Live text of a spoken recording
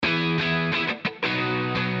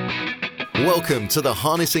Welcome to the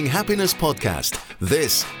Harnessing Happiness podcast.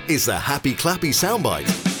 This is the Happy Clappy Soundbite.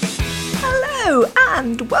 Hello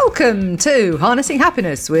and welcome to Harnessing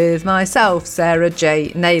Happiness with myself, Sarah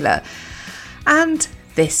J. Naylor. And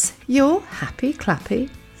this, your Happy Clappy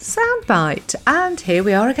Soundbite. And here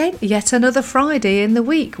we are again, yet another Friday in the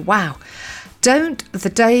week. Wow. Don't the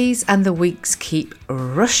days and the weeks keep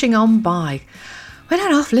rushing on by? We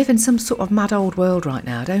don't half live in some sort of mad old world right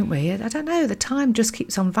now, don't we? I don't know, the time just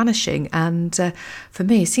keeps on vanishing, and for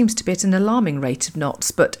me it seems to be at an alarming rate of knots.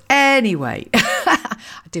 But anyway, I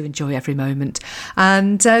do enjoy every moment.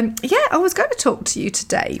 And I was going to talk to you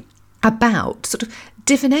today about sort of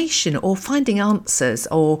divination or finding answers,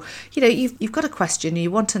 or you've got a question, you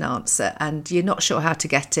want an answer and you're not sure how to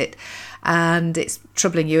get it, and it's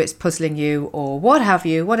troubling you, it's puzzling you, or what have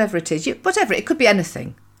you, whatever it is, whatever, it could be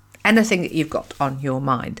anything that you've got on your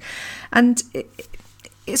mind. And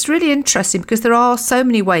it's really interesting because there are so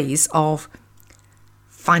many ways of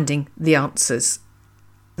finding the answers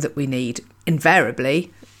that we need.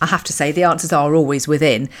 Invariably, I have to say, the answers are always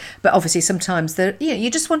within, but obviously sometimes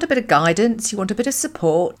you just want a bit of guidance, you want a bit of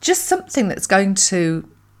support, just something that's going to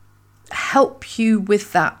help you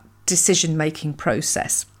with that decision-making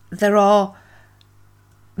process. There are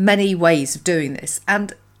many ways of doing this,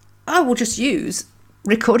 and I will just use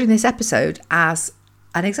recording this episode as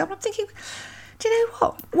an example. I'm thinking, do you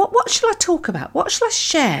know what shall I talk about? What shall I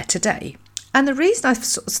share today? And the reason I've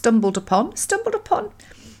sort of stumbled upon,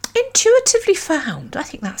 intuitively found, I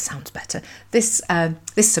think that sounds better, this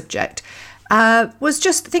subject, was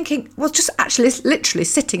just thinking, actually literally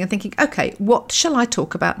sitting and thinking, okay, what shall I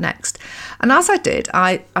talk about next? And as I did,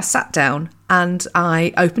 I sat down and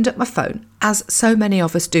I opened up my phone, as so many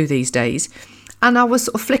of us do these days. And I was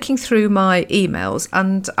sort of flicking through my emails,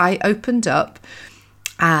 and I opened up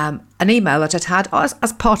an email that I'd had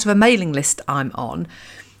as part of a mailing list I'm on.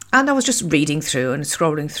 And I was just reading through and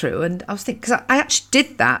scrolling through, and I was thinking, because I actually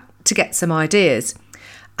did that to get some ideas.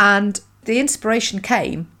 And the inspiration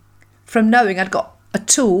came from knowing I'd got a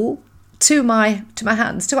tool to my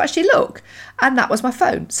hands to actually look, and that was my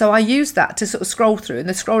phone. So I used that to sort of scroll through, and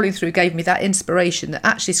the scrolling through gave me that inspiration that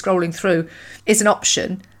actually scrolling through is an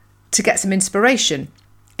option to get some inspiration,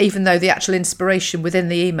 even though the actual inspiration within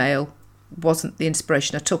the email wasn't the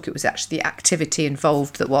inspiration I took. It was actually the activity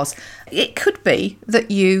involved that was. It could be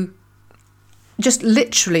that you just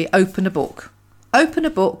literally open a book,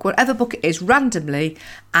 whatever book it is, randomly,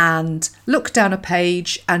 and look down a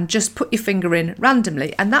page and just put your finger in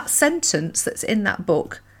randomly, and that sentence that's in that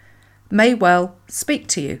book may well speak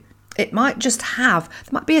to you. It might just there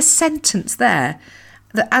might be a sentence there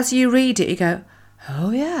that as you read it, you go,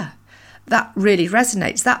 oh yeah, that really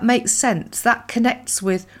resonates, that makes sense, that connects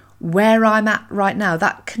with where I'm at right now,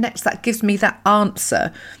 that gives me that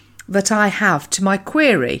answer that I have to my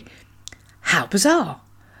query. How bizarre.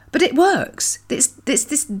 But it works. It's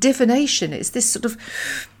this divination, it's this sort of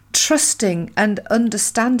trusting and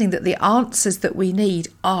understanding that the answers that we need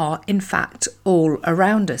are in fact all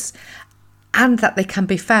around us, and that they can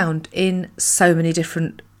be found in so many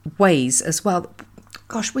different ways as well.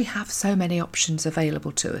 Gosh, we have so many options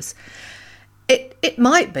available to us. It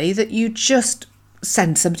might be that you just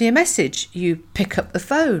send somebody a message, you pick up the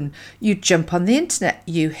phone, you jump on the internet,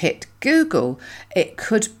 you hit Google. It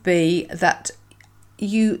could be that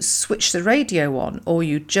you switch the radio on, or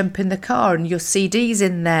you jump in the car and your CD's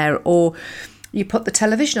in there, or you put the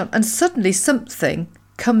television on, and suddenly something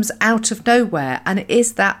comes out of nowhere, and it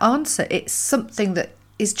is that answer. It's something that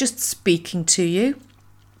is just speaking to you.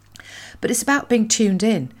 But it's about being tuned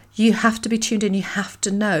in. You have to be tuned in. You have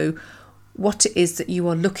to know what it is that you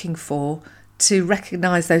are looking for to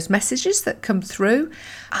recognise those messages that come through.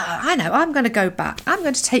 I know, I'm going to go back. I'm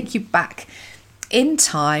going to take you back in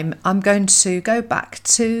time. I'm going to go back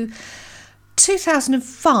to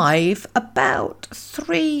 2005, about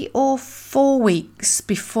 3 or 4 weeks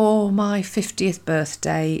before my 50th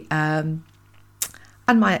birthday, and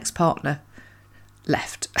my ex-partner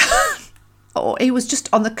left. Or he was just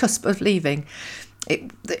on the cusp of leaving.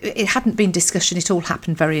 It hadn't been discussion, it all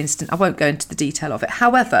happened very instant. I won't go into the detail of it.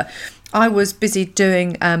 However, I was busy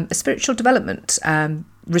doing a spiritual development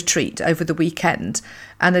retreat over the weekend,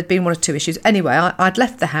 and there'd been 1 or 2 issues. Anyway, I'd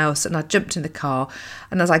left the house and I jumped in the car,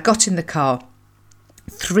 and as I got in the car,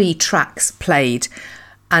 3 tracks played,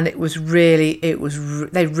 and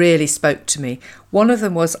they really spoke to me. One of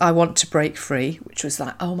them was I Want to Break Free, which was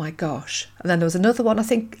like, oh my gosh. And then there was another one, I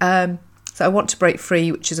think, so I Want to Break Free,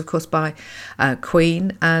 which is of course by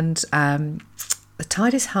Queen, and The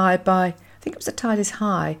Tide is High by, I think it was The Tide is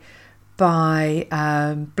High by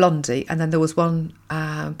Blondie, and then there was one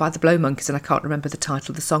by the Blow Monkeys, and I can't remember the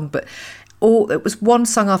title of the song, but it was one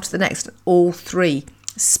song after the next. All three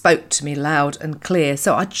spoke to me loud and clear.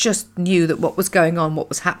 So I just knew that what was going on, what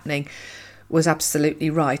was happening, was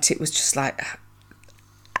absolutely right. It was just like,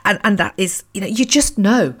 and that is, you just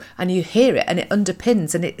know, and you hear it, and it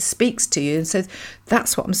underpins, and it speaks to you. And so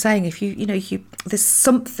that's what I'm saying. If you there's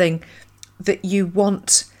something that you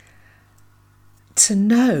want to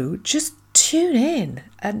know, just tune in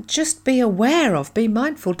and just be aware of, be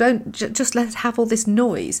mindful. Don't just let it have all this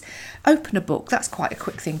noise. Open a book. That's quite a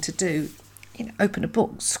quick thing to do. Open a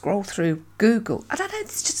book, scroll through, Google. I don't know,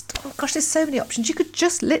 it's just, oh gosh, there's so many options. You could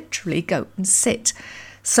just literally go and sit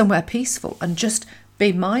somewhere peaceful and just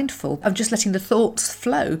be mindful of just letting the thoughts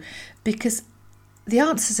flow, because the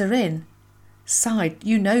answers are inside.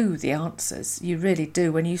 You know the answers. You really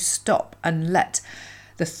do. When you stop and let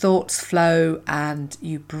the thoughts flow and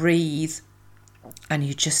you breathe and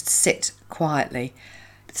you just sit quietly.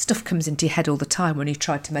 Stuff comes into your head all the time when you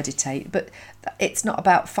try to meditate, but it's not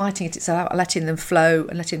about fighting it. It's about letting them flow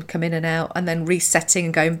and letting them come in and out, and then resetting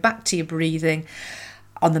and going back to your breathing.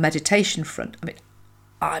 On the meditation front, I mean,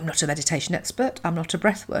 I'm not a meditation expert. I'm not a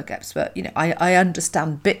breathwork expert. I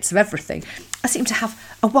understand bits of everything. I seem to have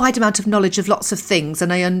a wide amount of knowledge of lots of things,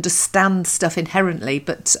 and I understand stuff inherently.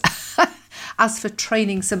 But as for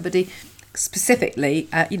training somebody specifically,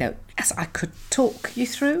 as I could talk you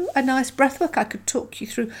through a nice breathwork. I could talk you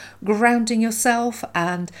through grounding yourself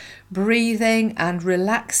and breathing and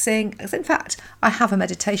relaxing. In fact, I have a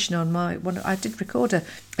meditation on my one. I did record a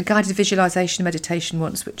guided visualization meditation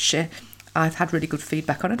once, which I've had really good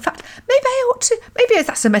feedback on. In fact, maybe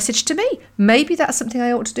that's a message to me. Maybe that's something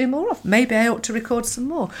I ought to do more of. Maybe I ought to record some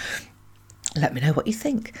more. Let me know what you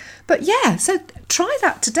think. But yeah, so try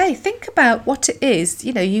that today. Think about what it is,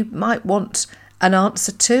 you might want an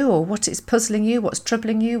answer to, or what is puzzling you, what's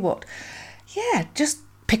troubling you, just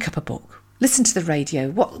pick up a book. Listen to the radio.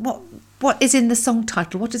 What is in the song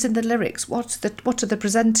title? What is in the lyrics? What are the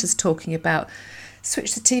presenters talking about?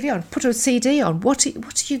 Switch the TV on, put a CD on. What are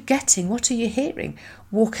you getting? What are you hearing?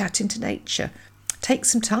 Walk out into nature. Take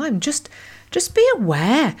some time. Just be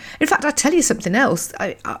aware. In fact, I'll tell you something else.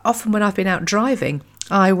 I often when I've been out driving,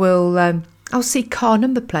 I'll see car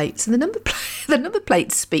number plates, and the number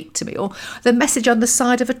plates speak to me, or the message on the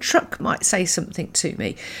side of a truck might say something to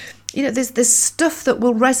me. There's stuff that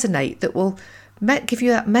will resonate, that will give you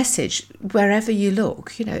that message wherever you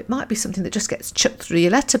look. It might be something that just gets chucked through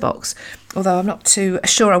your letterbox, although I'm not too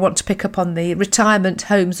sure I want to pick up on the retirement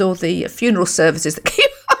homes or the funeral services that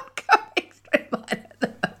keep on going through mine at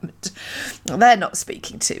the moment. They're not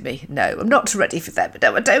speaking to me. No, I'm not ready for them.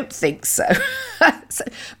 No, I don't think so.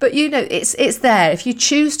 But it's there. If you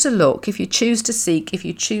choose to look, if you choose to seek, if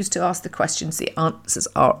you choose to ask the questions, the answers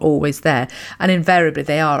are always there, and invariably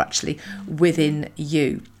they are actually within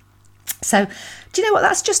you. So, do you know what?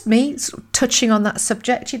 That's just me sort of touching on that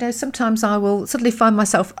subject. Sometimes I will suddenly find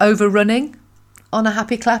myself overrunning on a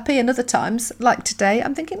happy clappy, and other times, like today,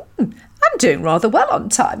 I'm thinking, I'm doing rather well on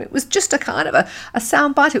time. It was just a kind of a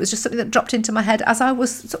sound bite. It was just something that dropped into my head as I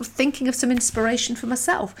was sort of thinking of some inspiration for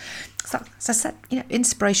myself. So, as I said,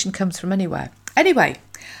 inspiration comes from anywhere. Anyway,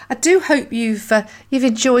 I do hope you've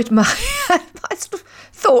enjoyed my my sort of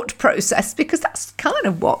thought process, because that's kind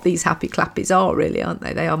of what these happy clappies are, really, aren't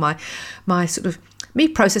they? They are my sort of me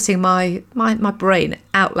processing my brain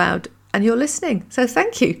out loud, and you're listening. So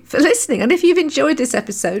thank you for listening. And if you've enjoyed this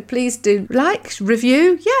episode, please do like,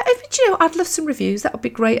 review. Yeah, I'd love some reviews. That would be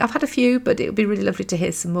great. I've had a few, but it would be really lovely to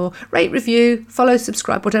hear some more. Rate, review, follow,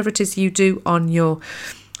 subscribe, whatever it is you do on your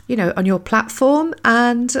platform,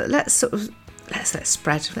 and let's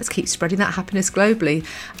spread. Let's keep spreading that happiness globally.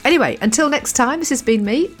 Anyway, until next time, this has been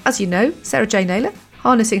me, as you know, Sarah J. Naylor,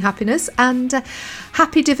 harnessing happiness, and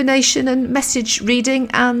happy divination and message reading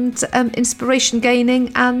and inspiration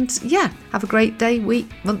gaining. And have a great day, week,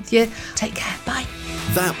 month, year. Take care. Bye.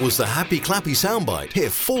 That was the Happy Clappy Soundbite. Hear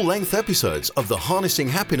full-length episodes of the Harnessing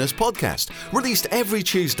Happiness podcast, released every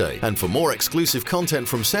Tuesday. And for more exclusive content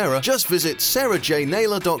from Sarah, just visit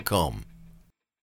sarahjnaylor.com.